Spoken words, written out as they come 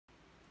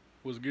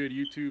What's good,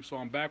 YouTube? So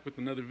I'm back with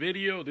another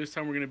video. This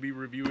time we're going to be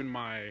reviewing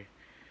my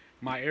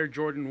Air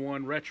Jordan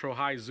 1 Retro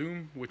High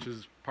Zoom, which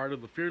is part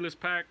of the Fearless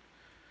pack.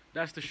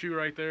 That's the shoe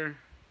right there.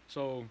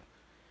 So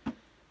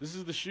this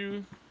is the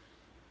shoe.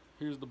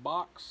 Here's the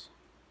box.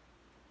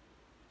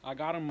 I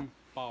got them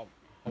about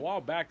a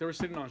while back. They were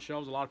sitting on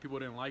shelves. A lot of people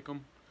didn't like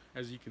them.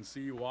 As you can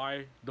see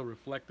why. The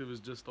reflective is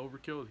just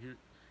overkill.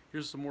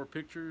 Here's some more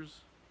pictures.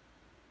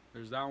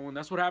 There's that one.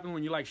 That's what happens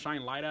when you like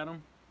shine light at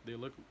them. They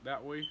look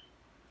that way.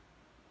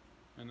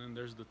 And then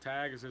there's the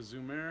tag. It says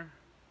Zoom Air.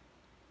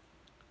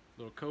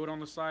 Little code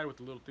on the side with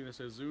the little thing that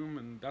says Zoom.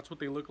 And that's what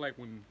they look like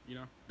when, you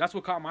know, that's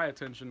what caught my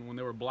attention when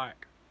they were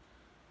black.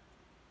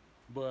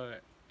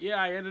 But yeah,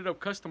 I ended up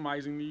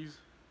customizing these.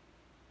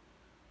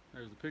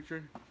 There's the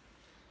picture.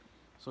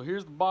 So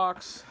here's the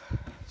box.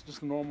 It's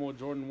just a normal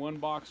Jordan 1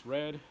 box,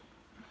 red.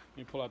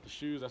 You pull out the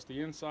shoes. That's the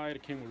inside.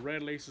 It came with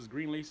red laces,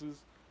 green laces.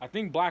 I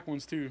think black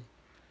ones too.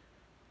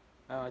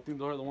 I think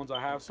those are the ones I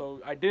have. So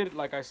I did,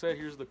 like I said,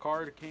 here's the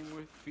card it came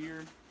with,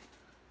 fear.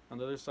 On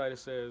the other side it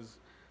says,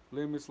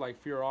 limits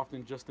like fear are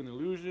often just an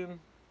illusion.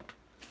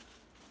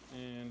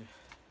 And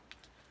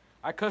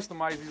I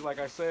customized these, like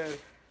I said.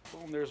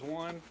 Boom, there's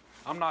one.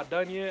 I'm not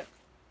done yet.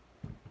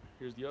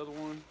 Here's the other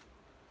one.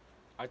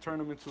 I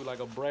turned them into like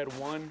a BRED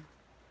 1.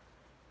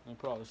 And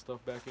put all the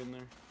stuff back in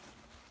there.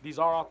 These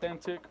are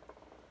authentic.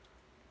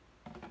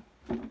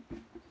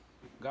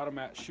 Got them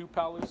at Shoe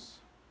Palace.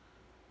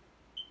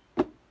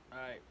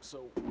 Alright,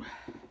 so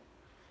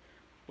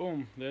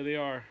boom, there they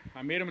are.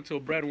 I made them into a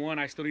BRED 1.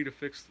 I still need to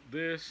fix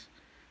this.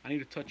 I need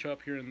to touch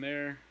up here and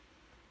there.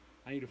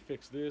 I need to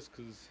fix this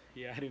because,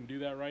 yeah, I didn't do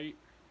that right.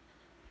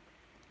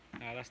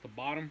 That's the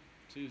bottom.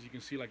 See, as you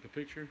can see, like the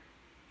picture.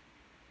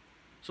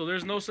 So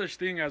there's no such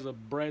thing as a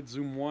BRED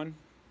Zoom 1.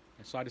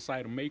 So I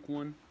decided to make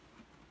one.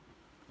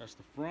 That's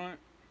the front.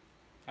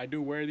 I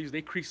do wear these.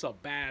 They crease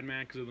up bad,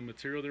 man, because of the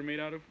material they're made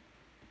out of.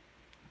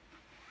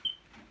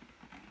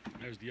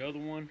 There's the other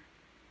one.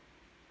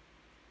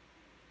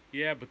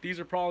 Yeah, but these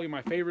are probably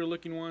my favorite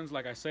looking ones.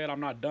 Like I said, I'm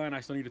not done.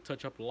 I still need to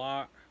touch up a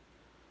lot.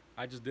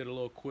 I just did a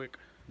little quick.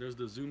 There's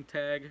the zoom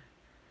tag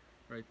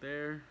right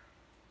there.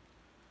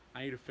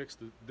 I need to fix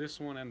this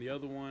one and the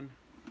other one.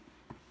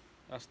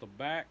 That's the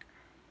back.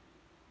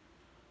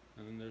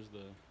 And then there's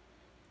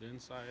the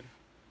inside.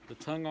 The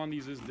tongue on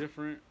these is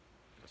different.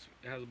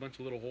 It has a bunch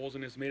of little holes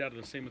in it. It's made out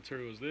of the same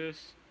material as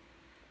this.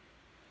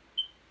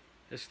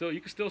 It's still,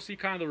 you can still see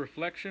kind of the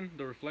reflection,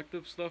 the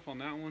reflective stuff on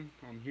that one,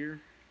 on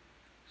here.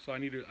 So I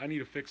need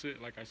to fix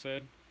it, like I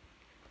said.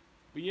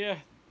 But yeah,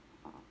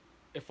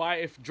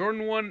 if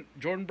Jordan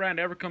brand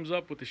ever comes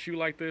up with a shoe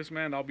like this,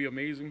 man, that'll be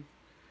amazing.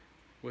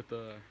 With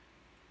the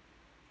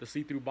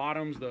see-through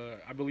bottoms,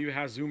 I believe it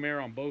has Zoom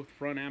Air on both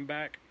front and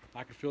back.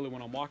 I can feel it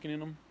when I'm walking in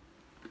them.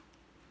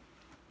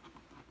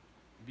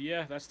 But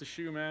yeah, that's the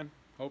shoe, man.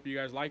 Hope you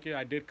guys like it.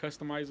 I did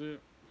customize it.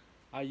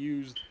 Let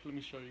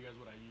me show you guys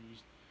what I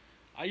used.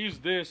 I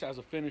used this as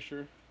a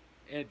finisher.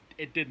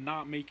 It did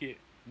not make it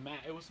matte.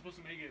 It was supposed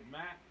to make it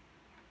matte.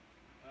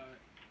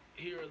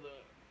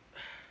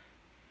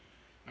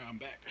 I'm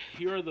back.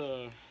 Here are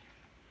the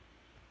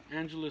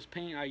Angelus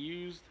paint I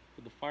used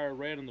for the fire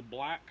red and the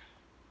black.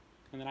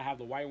 And then I have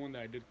the white one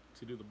that I did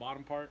to do the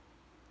bottom part.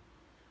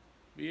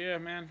 But yeah,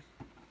 man.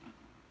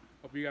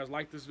 Hope you guys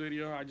like this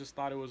video. I just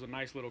thought it was a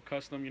nice little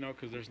custom, you know,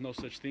 because there's no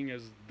such thing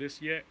as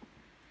this yet.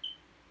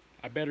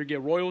 I better get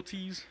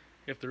royalties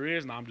if there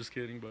is. No, I'm just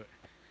kidding. But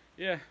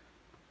yeah,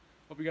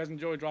 hope you guys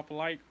enjoy. Drop a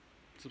like,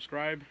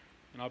 subscribe,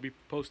 and I'll be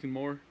posting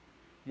more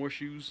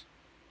shoes.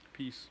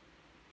 Peace.